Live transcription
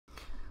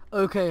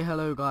Okay,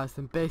 hello guys,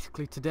 and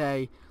basically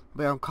today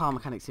we're on Car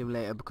Mechanic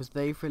Simulator because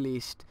they've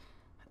released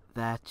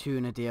their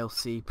tuner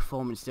DLC,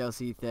 performance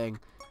DLC thing,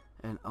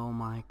 and oh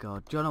my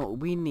god, do you know what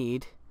we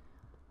need?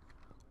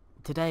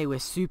 Today we're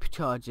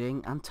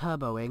supercharging and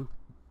turboing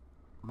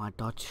my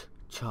Dodge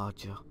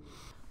Charger.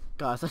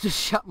 Guys, I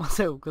just shat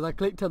myself because I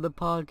clicked on the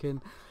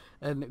parking,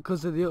 and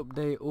because of the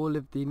update all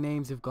of the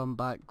names have gone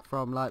back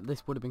from, like,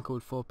 this would have been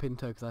called Ford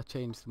Pinto because I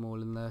changed them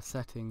all in the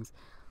settings.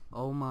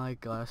 Oh my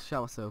god, I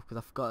shot myself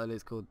because I forgot that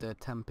it's called the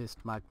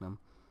Tempest Magnum.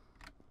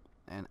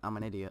 And I'm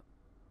an idiot.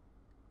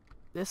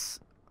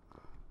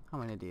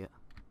 I'm an idiot.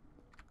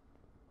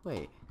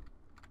 Wait.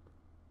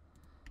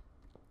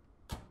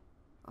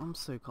 I'm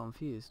so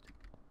confused.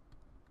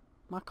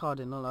 My car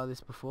didn't look like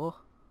this before.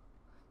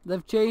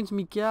 They've changed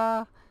me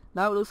car.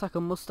 Now it looks like a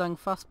Mustang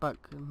Fastback,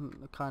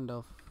 kind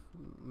of,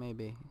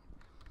 maybe.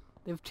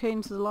 They've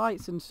changed the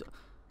lights and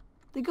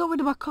they got rid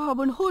of my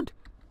carbon hood.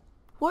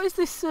 What is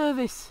this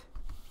service?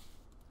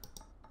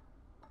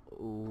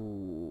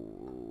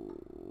 Ooh.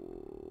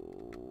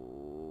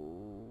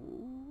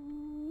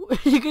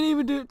 You can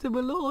even do it to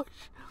Meloche.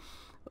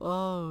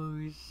 Oh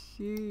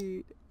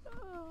shit.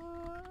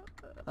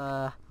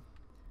 Well,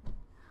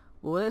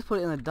 let's put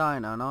it in the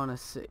dyno, and I wanna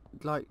see,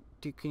 like,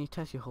 can you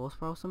test your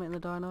horsepower or something in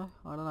the dyno?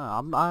 I don't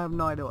know. I have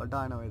no idea what a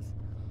dyno is.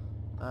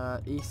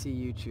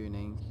 ECU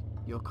tuning.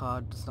 Your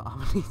car does not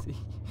have an ECU.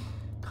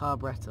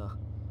 Carburetor.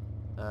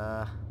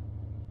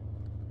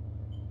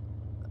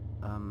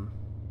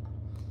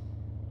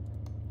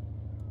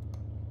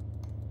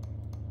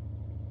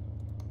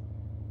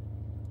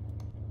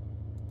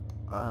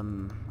 I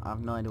have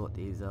no idea what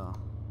these are.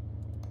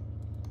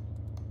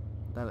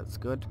 That looks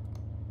good.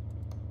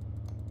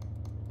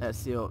 Let's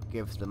see what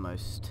gives the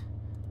most.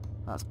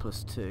 That's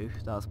 +2.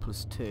 That's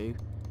 +2.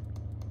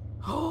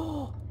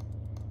 Oh!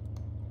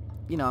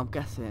 You know, I'm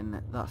guessing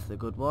that's the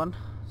good one.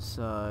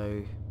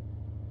 So,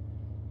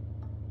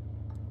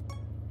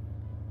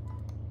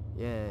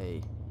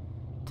 yay!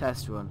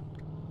 Test run.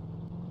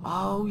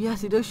 Oh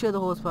yes, it does show the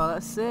horsepower.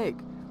 That's sick.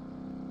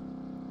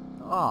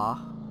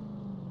 Ah.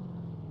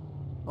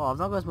 Oh, I've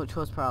not got as much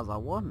horsepower as I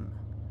want.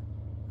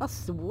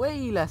 That's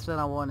way less than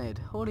I wanted.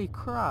 Holy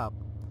crap.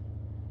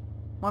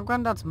 My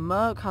granddad's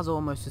Merc has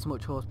almost as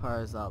much horsepower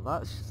as that.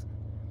 That's just...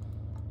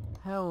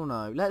 hell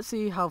no. Let's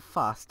see how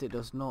fast it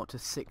does 0 to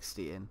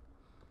 60 in.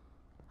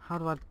 How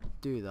do I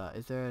do that?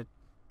 Is there a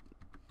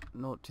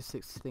 0 to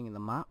 60 thing in the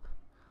map?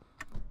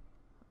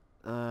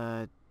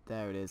 There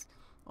it is.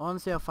 I want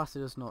to see how fast it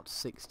does 0 to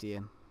 60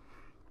 in.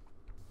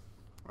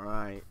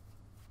 Right.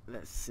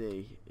 Let's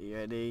see. Are you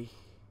ready?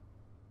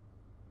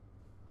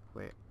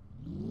 Wait.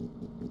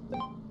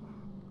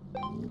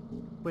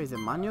 Wait, is it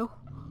manual?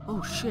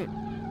 Oh shit.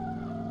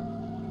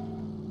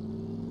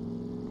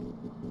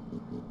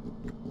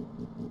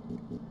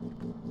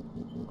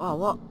 Oh,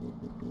 what?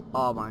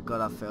 Oh my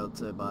god, I failed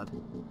so bad.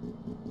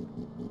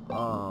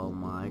 Oh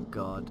my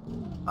god.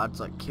 I just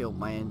like killed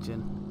my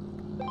engine.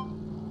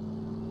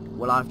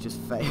 Well, I've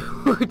just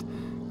failed.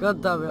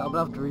 God damn it, I'm gonna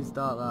have to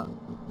restart that.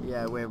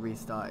 Yeah, we're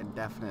restarting,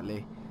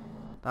 definitely.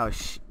 That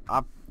was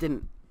I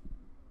didn't...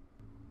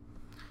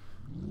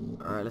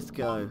 Alright, let's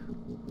go.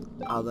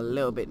 I was a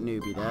little bit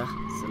newbie there,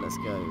 so let's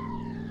go.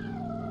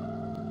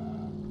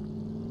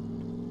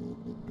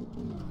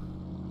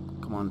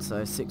 Come on,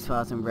 so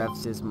 6,000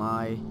 revs is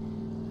my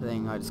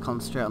thing. I just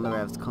concentrate on the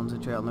revs,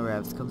 concentrate on the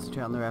revs,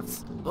 concentrate on the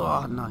revs.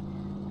 Oh no.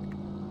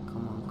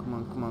 Come on, come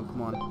on, come on,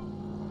 come on.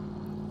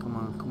 Come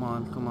on, come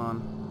on, come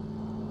on.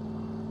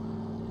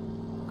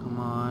 Come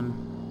on.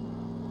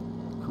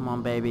 Come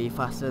on, baby,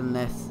 faster than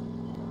this.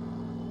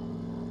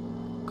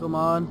 Come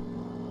on.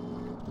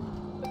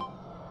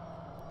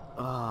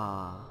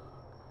 Ah.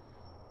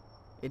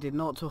 It did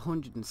 0 to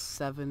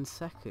 107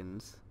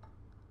 seconds,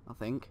 I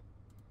think.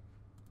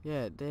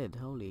 Yeah, it did.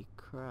 Holy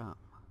crap.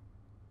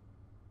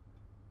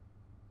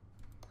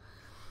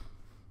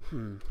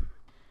 I'm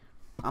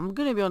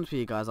gonna be honest with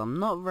you guys, I'm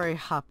not very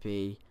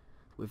happy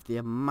with the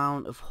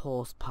amount of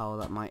horsepower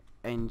that my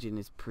engine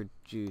is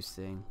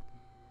producing.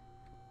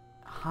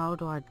 How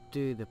do I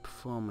do the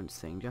performance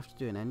thing? Do you have to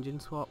do an engine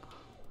swap?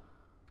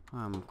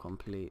 I'm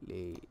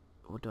completely...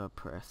 what do I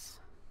press?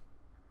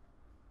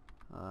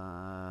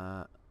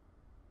 F1.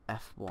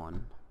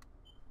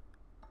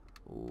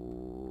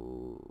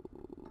 Ooh,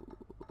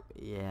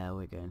 yeah,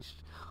 we're going...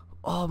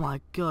 oh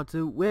my god,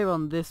 so we're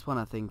on this one,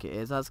 I think it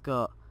is. That's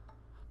got...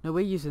 no,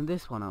 we're using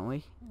this one, aren't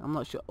we? I'm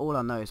not sure. All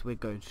I know is we're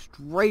going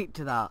straight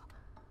to that.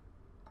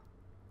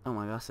 Oh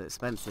my gosh, it's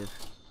expensive.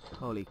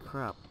 Holy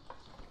crap.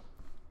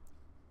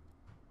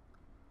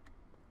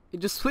 It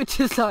just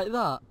switches like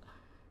that.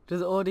 Does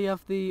it already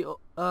have the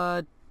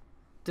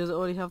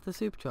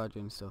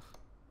supercharging stuff?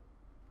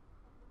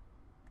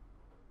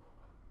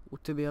 Well,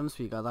 to be honest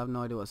with you guys, I have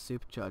no idea what a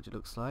supercharger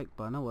looks like,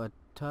 but I know what a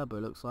turbo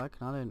looks like,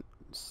 and I don't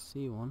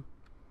see one.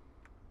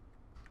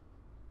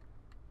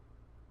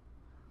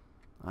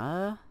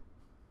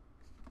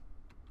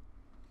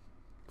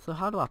 So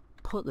how do I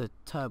put the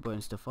turbo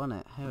and stuff on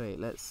it? Hey, wait,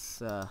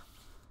 let's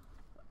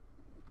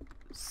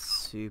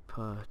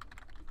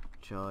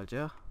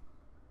supercharger.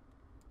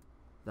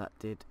 That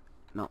did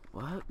not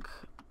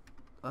work.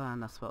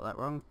 And I spelled that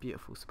wrong.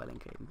 Beautiful spelling,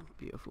 Caden.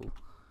 Beautiful.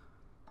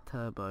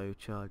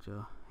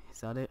 Turbocharger.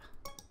 Is that it?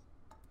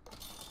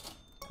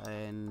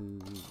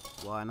 And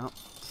why not?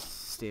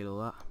 Steal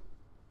all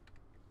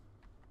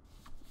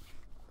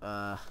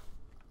that.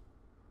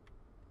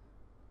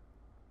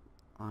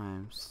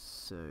 I'm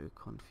so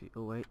confused.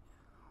 Oh wait.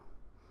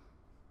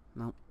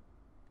 No.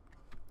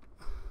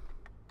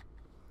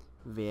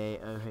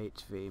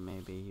 VAOHV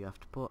maybe you have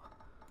to put.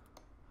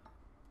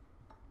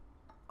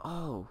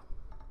 Oh.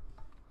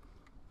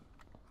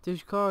 Does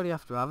your car already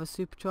have to have a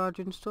supercharger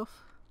and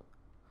stuff?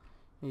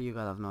 You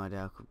guys have no idea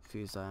how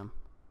confused I am.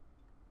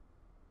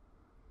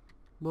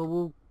 Well,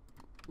 we'll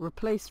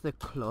replace the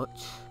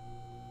clutch.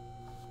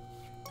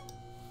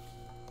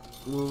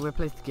 We'll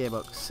replace the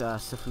gearbox,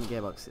 stuff from the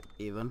gearbox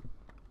even.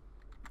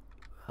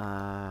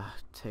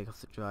 Take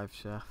off the drive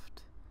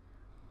shaft.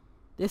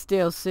 This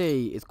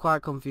DLC is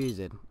quite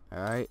confusing,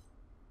 alright?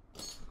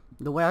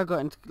 The way I got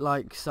into,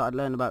 like, started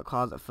learning about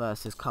cars at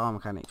first is car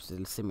mechanics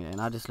in the simulator,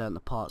 and I just learned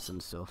the parts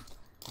and stuff.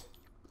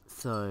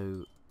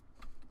 So,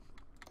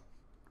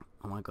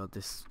 oh my god,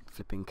 this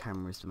flipping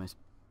camera is the most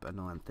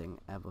annoying thing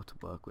ever to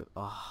work with.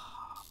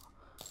 Oh.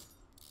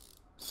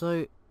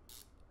 So,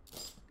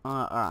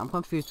 alright, I'm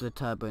confused with the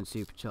turbo and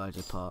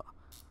supercharger part.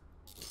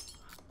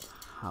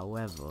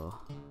 However,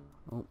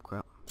 oh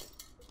crap.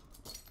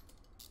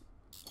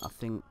 I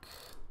think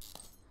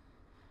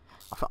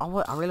I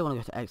really want to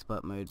go to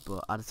expert mode,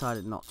 but I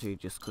decided not to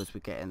just because we're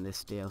getting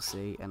this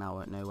DLC and I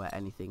won't know where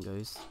anything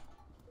goes.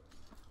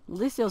 Well,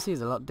 this DLC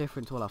is a lot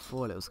different to what I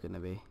thought it was going to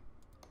be.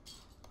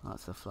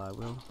 That's the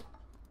flywheel.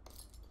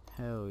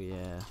 Hell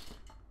yeah.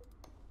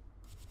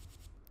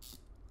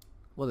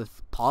 Well, the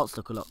parts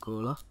look a lot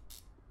cooler.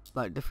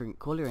 Like different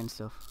colour and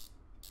stuff.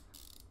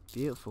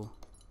 Beautiful.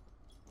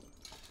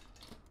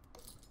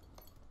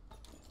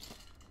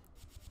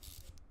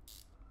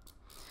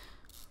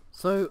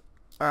 So,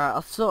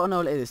 I sort of know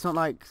what it is. It's not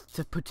like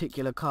to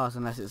particular cars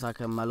unless it's like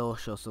a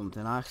Malosh or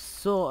something. I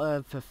sort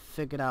of have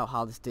figured out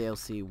how this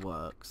DLC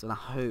works, and I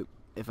hope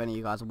if any of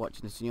you guys are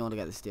watching this and you want to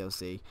get this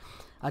DLC,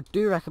 I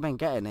do recommend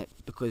getting it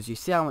because you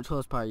see how much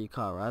horsepower your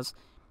car has,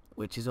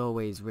 which is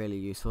always really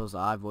useful. So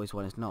I've always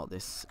wanted to know what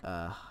this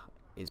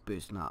is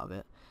boosting out of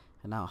it,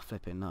 and now I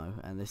flipping know,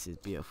 and this is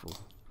beautiful.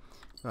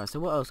 Right, so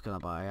what else can I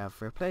buy? I've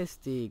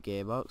replaced the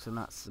gearbox, and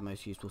that's the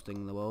most useful thing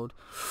in the world.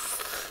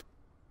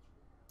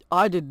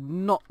 I did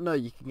not know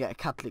you can get a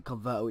catalytic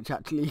converter which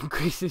actually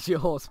increases your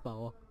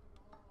horsepower.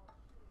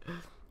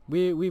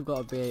 We've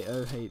got a V8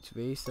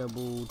 OHV, so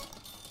we'll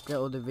get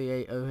all the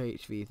V8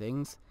 OHV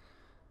things.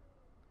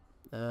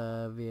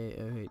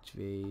 V8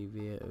 OHV,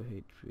 V8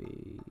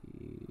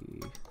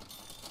 OHV.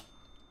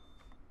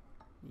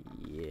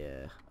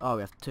 Yeah. Oh,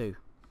 we have two.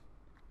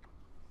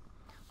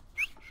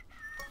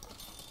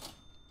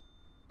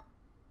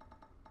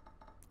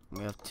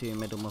 We have two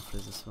middle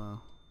mufflers as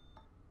well.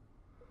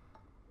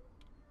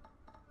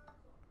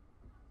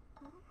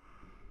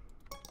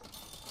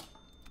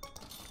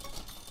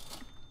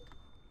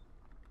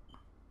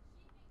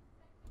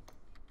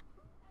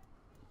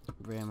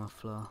 Rear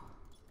muffler.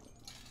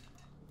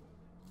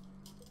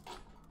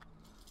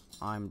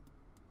 I'm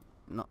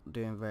not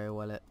doing very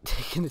well at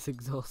taking this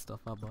exhaust off,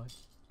 am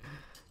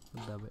I?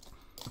 Damn it.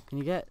 Can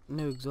you get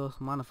new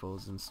exhaust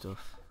manifolds and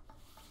stuff?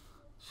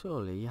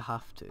 Surely you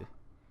have to.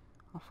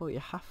 I thought you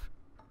have.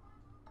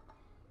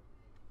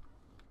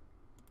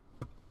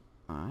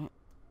 Alright.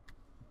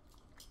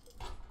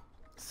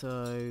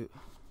 So,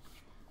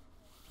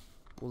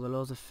 well, the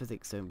laws of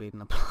physics don't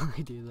even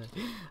apply, do they?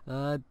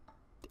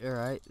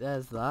 Alright,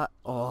 there's that.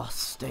 Oh,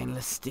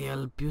 stainless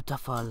steel,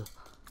 beautiful.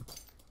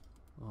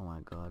 Oh my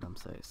god, I'm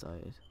so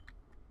excited.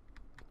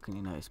 Can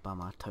you notice by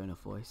my tone of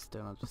voice?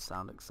 Don't I just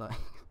sound excited?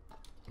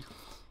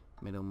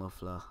 Middle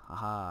muffler.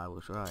 Aha, I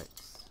was right.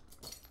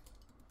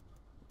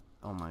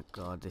 Oh my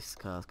god, this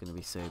car's going to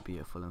be so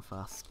beautiful and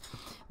fast.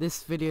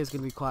 This video is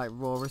going to be quite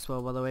raw as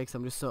well, by the way, because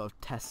I'm just sort of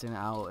testing it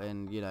out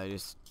and, you know,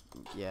 just,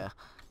 yeah.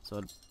 So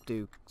I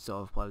do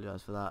sort of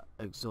apologise for that.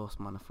 Exhaust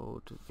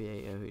manifold,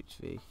 V8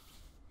 OHV.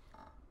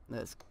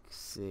 Let's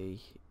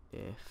see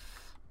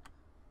if...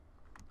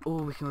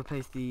 Oh, we can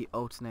replace the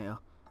alternator.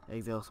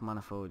 Exhaust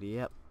manifold,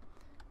 yep.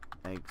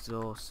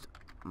 Exhaust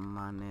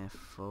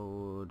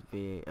manifold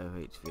V8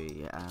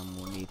 OHV, and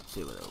we'll need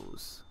two of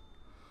those.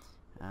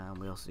 And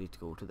we also need to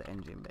go to the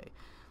engine bay.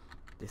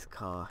 This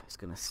car is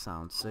going to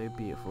sound so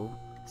beautiful.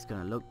 It's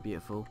going to look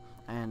beautiful.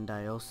 And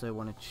I also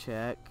want to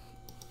check...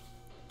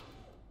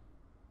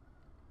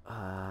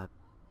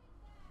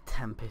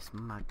 Tempest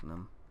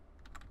Magnum.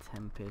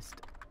 Tempest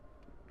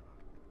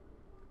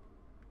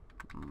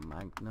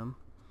Magnum.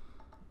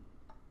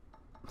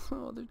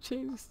 Oh, they've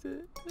changed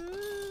it.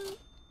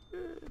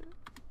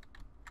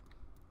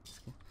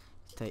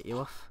 Let's take you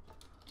off.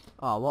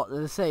 Oh, what?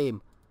 They're the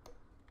same.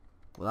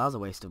 Well, that was a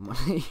waste of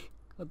money.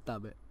 God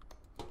damn it.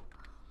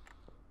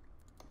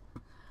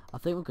 I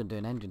think we could do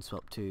an engine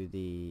swap to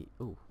the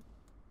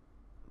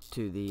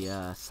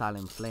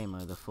Salim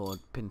Flamer, the Ford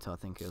Pinto, I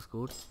think it was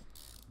called.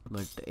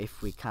 But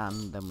if we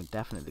can, then we're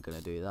definitely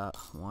gonna do that.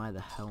 Why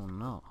the hell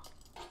not?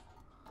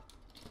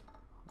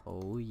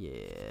 Oh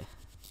yeah.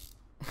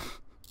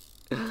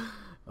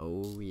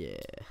 Oh yeah.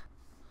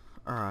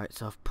 Alright,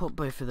 so I've put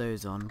both of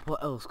those on.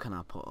 What else can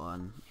I put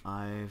on?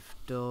 I've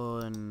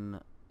done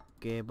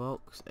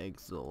gearbox,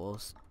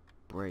 exhaust,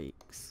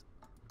 brakes,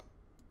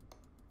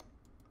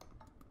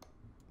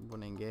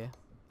 running gear,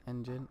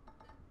 engine.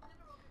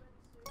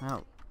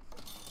 Now,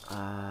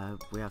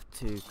 we have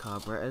 2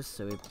 carburetors,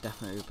 so we're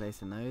definitely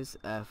replacing those.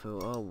 Air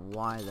filter,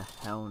 why the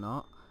hell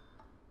not?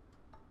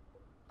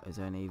 Is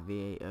there any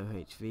V8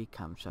 OHV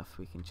camshaft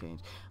we can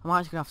change? I'm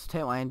actually gonna have to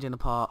take my engine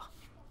apart.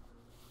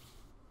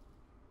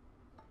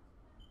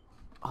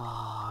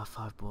 Oh, if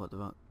I've bought the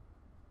wrong...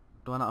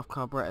 Do I not have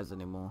carburetors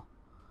anymore?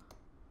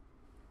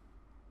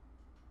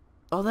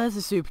 Oh, there's a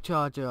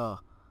supercharger!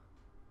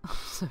 I'm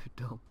so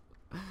dumb.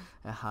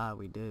 Aha,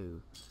 we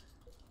do.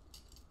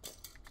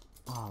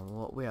 Oh,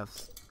 what we have...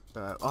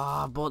 oh,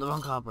 I bought the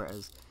wrong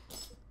carburetors.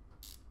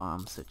 Oh,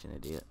 I'm such an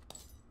idiot.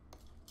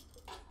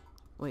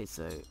 Wait,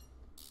 so...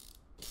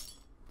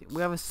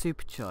 we have a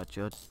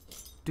supercharger.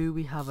 Do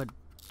we have a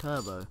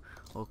turbo?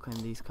 Or can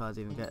these cars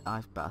even get...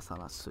 I better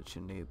sound like such a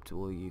noob to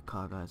all you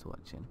car guys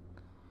watching.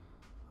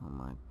 Oh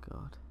my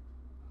god.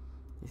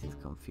 This is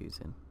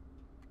confusing.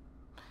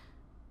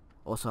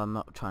 Also, I'm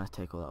not trying to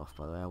take all that off,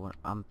 by the way.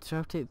 I'm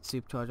trying to take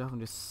the supercharger off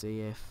and just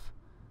see if...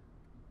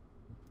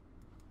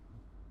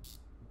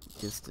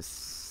 just to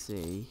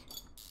see...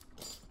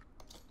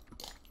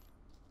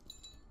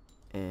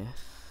 if...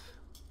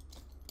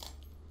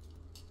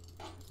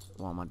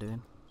 what am I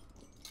doing?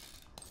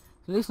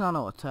 At least now I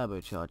know what a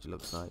turbocharger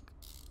looks like.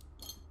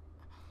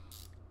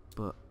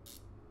 But...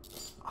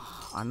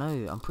 I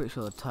know, I'm pretty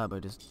sure the turbo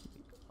just...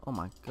 oh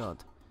my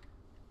god.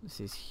 This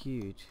is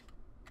huge.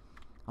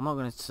 I'm not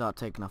going to start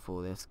taking off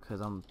all this because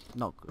I'm just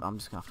going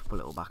to have to put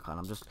it all back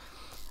on.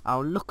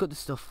 I'll look at the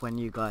stuff when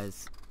you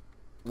guys...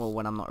 well,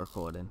 when I'm not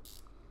recording.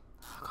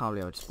 I can't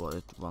believe I just bought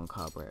the wrong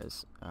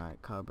carburetors.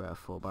 Alright, carburetor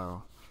 4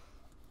 barrel.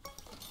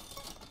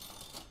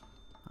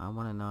 I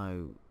want to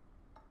know...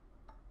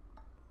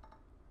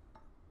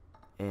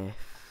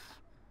 if...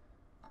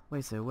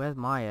 wait, so where's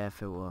my air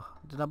filter?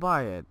 Did I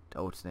buy an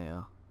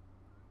alternator?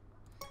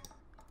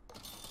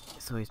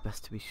 It's always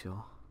best to be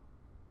sure.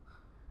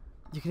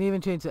 You can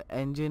even change the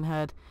engine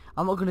head.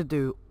 I'm not gonna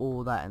do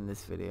all that in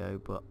this video,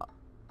 but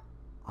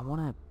I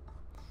wanna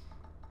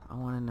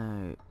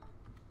know,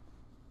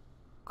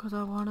 cause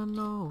I wanna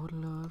know what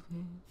love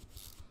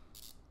is.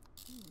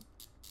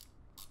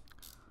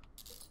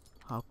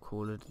 How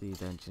cool do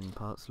these engine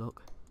parts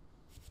look?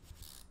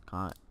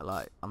 I'm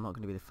not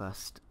gonna be the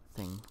first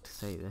thing to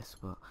say this,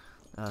 but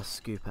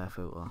scoop air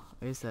filter.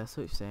 Is there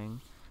such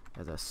thing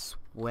as a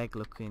swag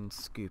looking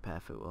scoop air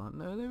filter?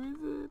 No, there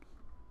isn't.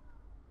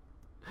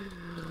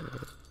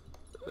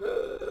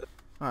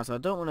 Alright, so I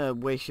don't want to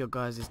waste your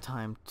guys'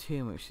 time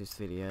too much this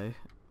video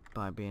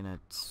by being a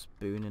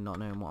spoon and not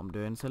knowing what I'm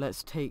doing. So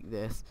let's take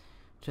this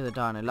to the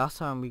dyno. Last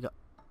time we got...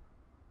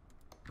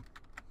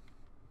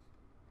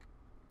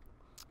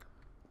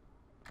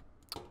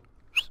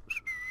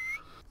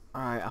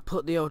 alright, I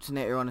put the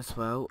alternator on as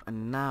well,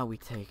 and now we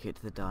take it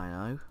to the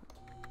dyno.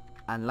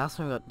 And last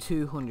time we got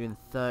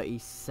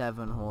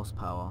 237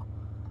 horsepower.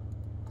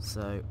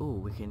 So, oh,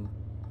 we can...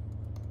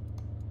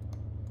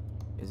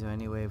 is there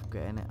any way of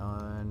getting it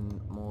on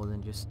more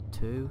than just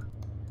 2?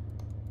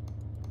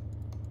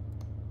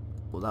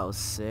 Well, that was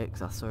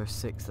 6. I saw a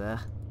 6 there.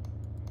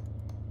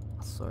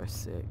 I saw a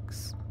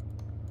 6.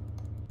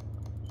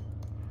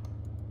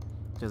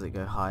 Does it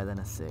go higher than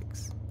a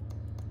 6?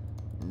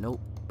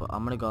 Nope. But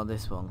I'm gonna go on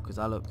this one because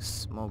that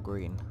looks more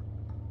green.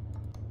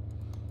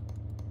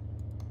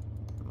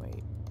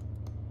 Wait.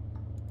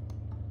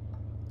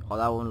 Oh,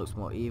 that one looks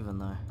more even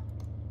though.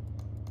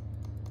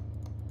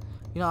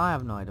 You know, I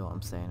have no idea what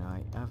I'm saying,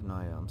 right? I have no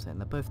idea what I'm saying.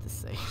 They're both the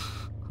same.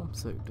 I'm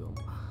so dumb.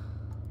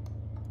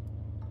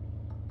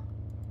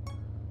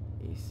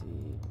 AC.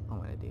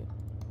 I'm an idiot.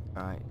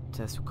 Alright,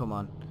 test. Come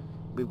on.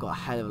 We've got a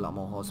hell of a lot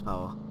more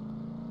horsepower.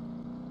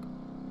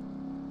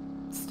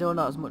 Still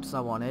not as much as I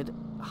wanted.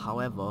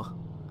 However,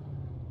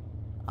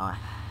 I'm a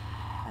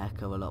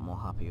heck of a lot more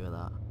happy with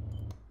that.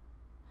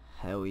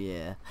 Hell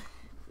yeah.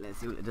 Let's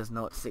see what it does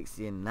 0 to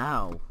 60 in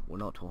now. Or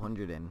 0 to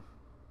 100 in.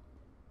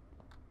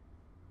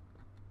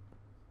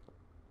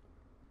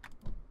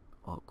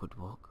 Oh, good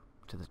walk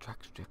to the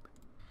track strip.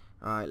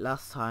 Alright,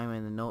 last time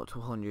in the 0 to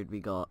 100 we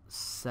got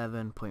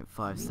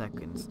 7.5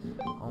 seconds.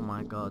 Oh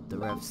my god, the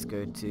revs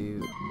go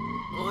to...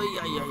 oh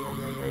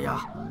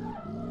yeah.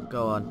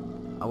 Go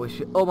on. I wish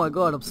it... oh my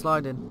god, I'm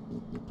sliding.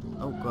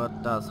 Oh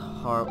god, that's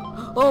horrible.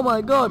 Oh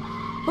my god!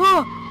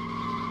 Ah!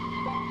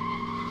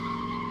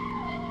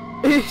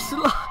 It's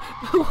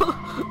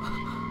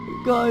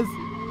guys,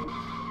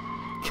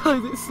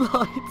 it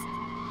slides.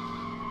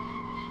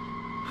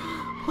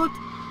 What?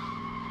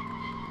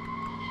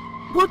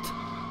 What?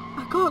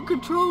 I can't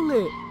control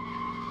it.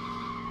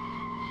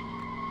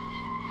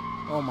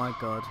 Oh my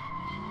god.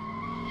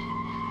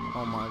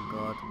 Oh my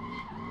god.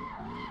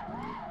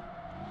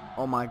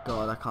 Oh my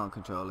god, I can't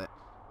control it.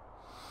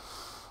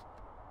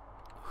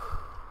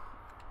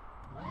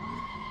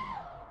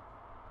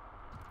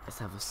 Let's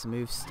have a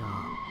smooth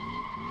start.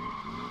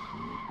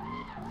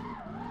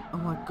 Oh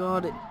my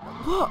god,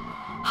 what?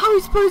 How are you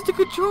supposed to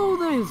control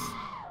this?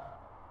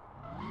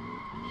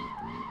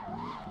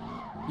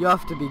 You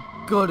have to be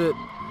good at...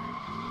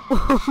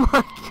 Oh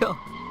my god.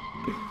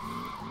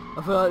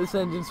 I feel like this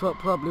engine swap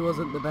probably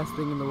wasn't the best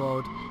thing in the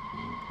world.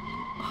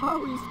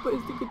 How are you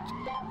supposed to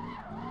control...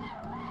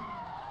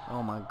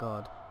 Oh my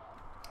god.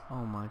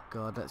 Oh my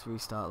god, let's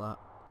restart that.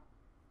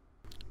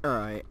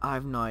 Alright, I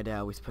have no idea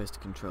how we're supposed to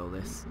control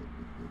this.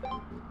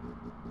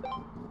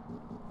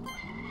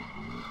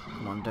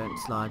 Come on, don't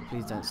slide,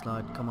 please don't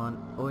slide, come on.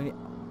 Oh,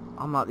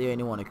 I'm not the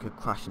only one who could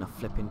crash in a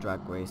flipping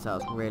drag race. That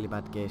was really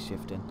bad gear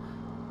shifting.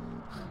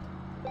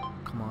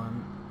 Come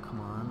on, come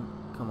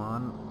on, come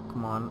on,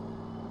 come on.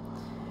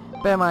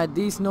 Bear in mind,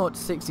 these 0 to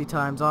 60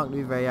 times aren't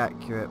going to be very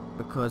accurate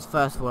because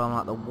first of all, I'm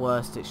like the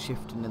worst at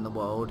shifting in the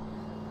world.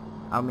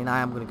 I mean, I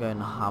am going to go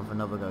and have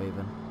another go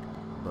even,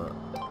 but...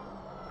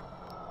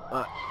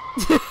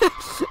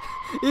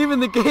 even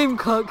the game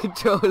can't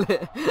control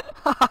it.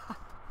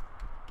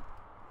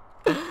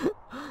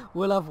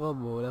 We'll have one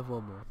more,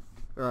 Alright,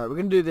 we're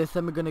going to do this,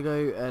 then we're going to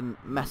go and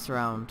mess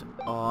around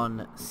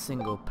on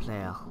single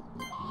player.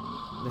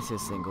 This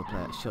is single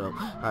player, shut up.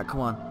 Alright, come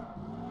on.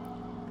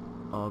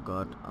 Oh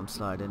god, I'm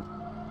sliding.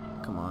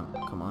 Come on,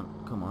 come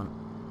on, come on.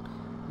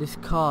 This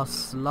car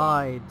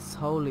slides,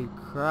 holy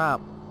crap.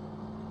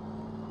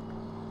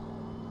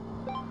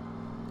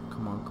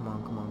 Come on, come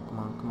on, come on, come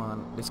on, come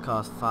on. This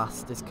car's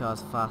fast, this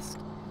car's fast.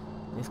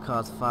 This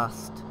car's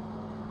fast.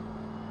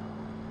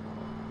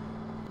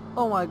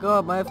 Oh my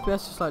god, my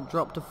FPS just like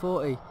dropped to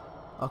 40.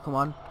 Oh, come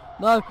on.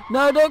 No,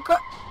 no, don't crash.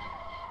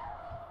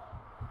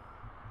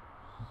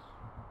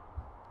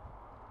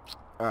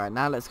 Alright,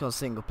 now let's go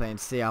single player and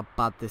see how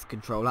bad this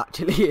control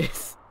actually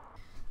is.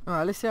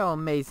 Alright, let's see how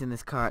amazing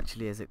this car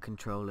actually is at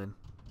controlling.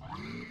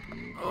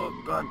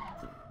 Oh god.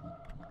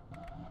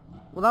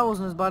 Well, that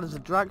wasn't as bad as the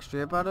drag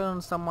strip. I don't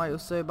understand why it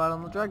was so bad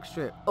on the drag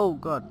strip. Oh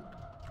god.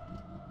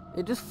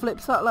 It just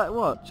flips out like,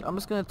 watch. I'm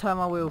just going to turn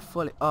my wheel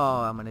fully.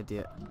 Oh, I'm an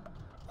idiot.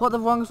 What's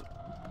wrong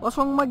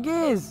with my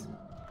gears?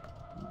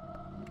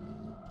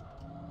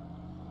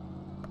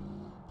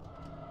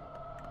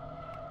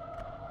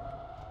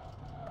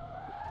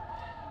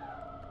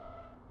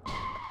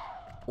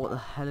 What the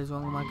hell is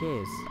wrong with my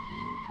gears?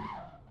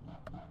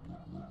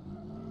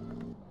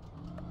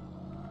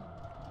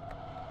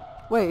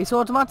 Wait, it's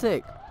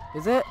automatic.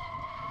 Is it?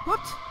 What?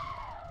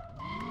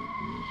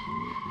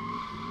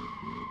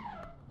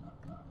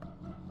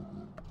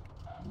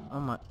 Oh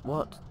my,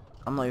 what?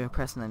 I'm not even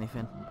pressing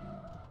anything.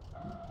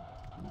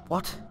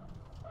 What?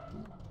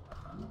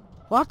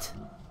 What?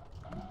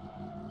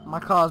 My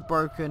car's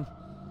broken.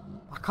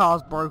 My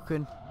car's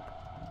broken.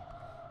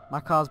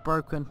 My car's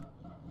broken.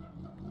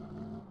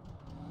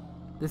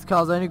 This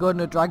car's only got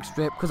in a drag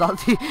strip because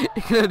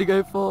it can only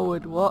go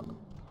forward. What?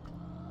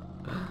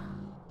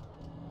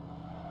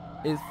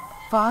 It's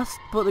fast,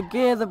 but the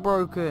gears are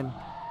broken.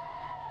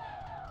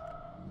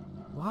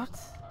 What?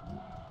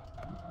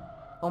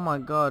 Oh my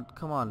god,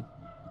 come on.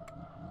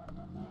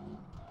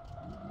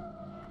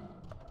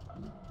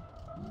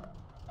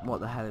 What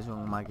the hell is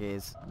wrong with my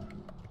gears?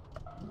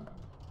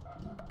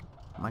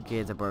 My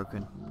gears are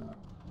broken.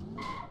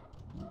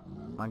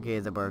 My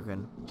gears are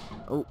broken.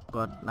 Oh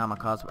god, now my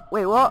car's...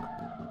 Wait, what?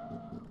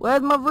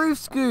 Where's my roof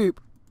scoop?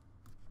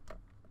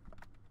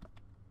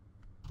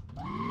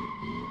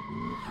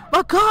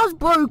 My car's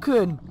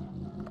broken!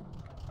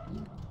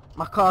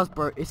 My car's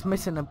broke. It's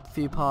missing a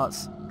few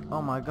parts.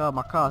 Oh my god,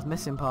 my car's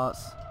missing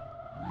parts.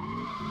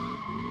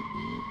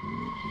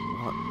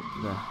 What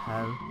the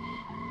hell?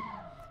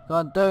 Go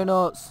on,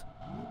 donuts!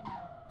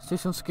 Let's do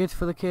some skids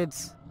for the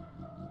kids.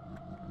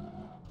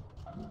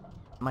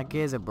 My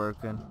gears are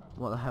broken.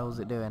 What the hell is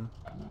it doing?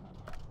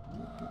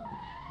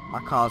 My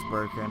car's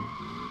broken.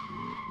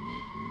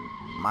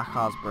 My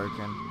car's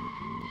broken.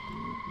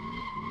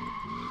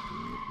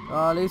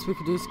 Oh, at least we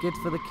could do skids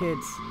for the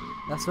kids.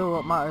 That's all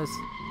what matters.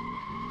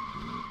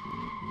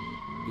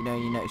 You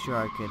know, sure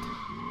I could.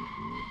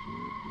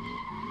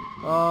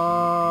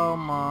 Oh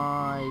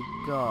my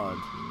god.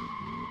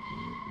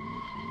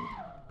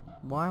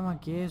 Why are my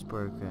gears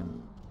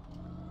broken?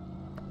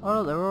 Oh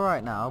look, they're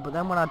alright now, but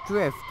then when I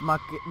drift,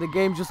 the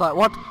game's just like,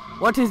 what?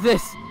 What is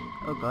this?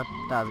 Oh god,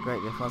 that was a great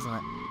drift, wasn't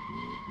it?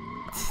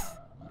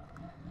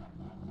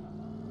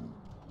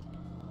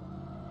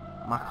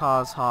 My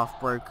car's half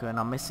broken.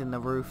 I'm missing the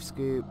roof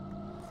scoop.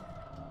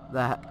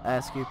 The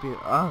air scoop.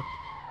 Oh.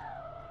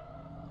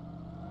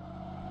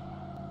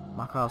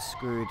 My car's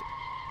screwed.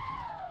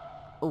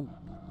 Oh.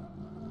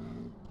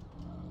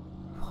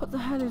 What the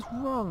hell is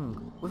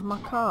wrong with my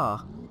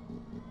car?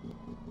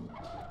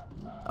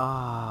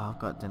 Ah, I've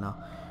got dinner.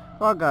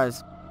 Right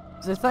guys,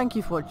 so thank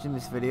you for watching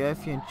this video.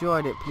 If you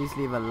enjoyed it, please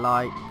leave a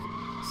like,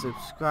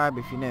 subscribe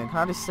if you're new. Can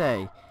I just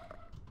say,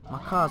 my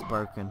car's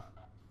broken.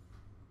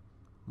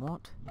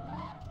 What?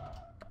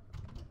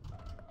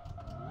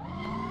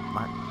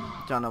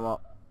 I don't know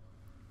what.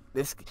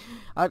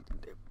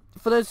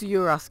 For those of you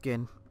who are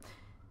asking,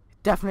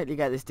 definitely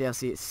get this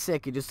DLC. It's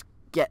sick.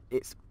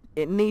 It's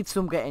it needs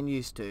some getting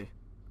used to.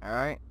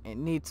 Alright, it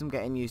needs some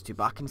getting used to,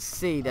 but I can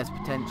see there's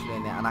potential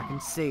in it, and I can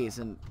see it's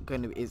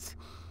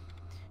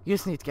you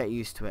just need to get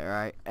used to it,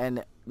 alright?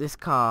 And this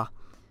car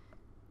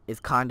is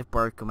kind of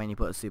broken when you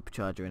put a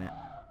supercharger in it.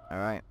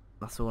 Alright,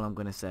 that's all I'm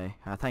gonna say.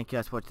 Thank you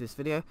guys for watching this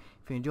video.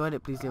 If you enjoyed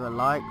it, please leave a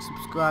like,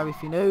 subscribe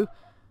if you're new,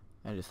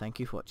 and just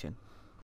thank you for watching.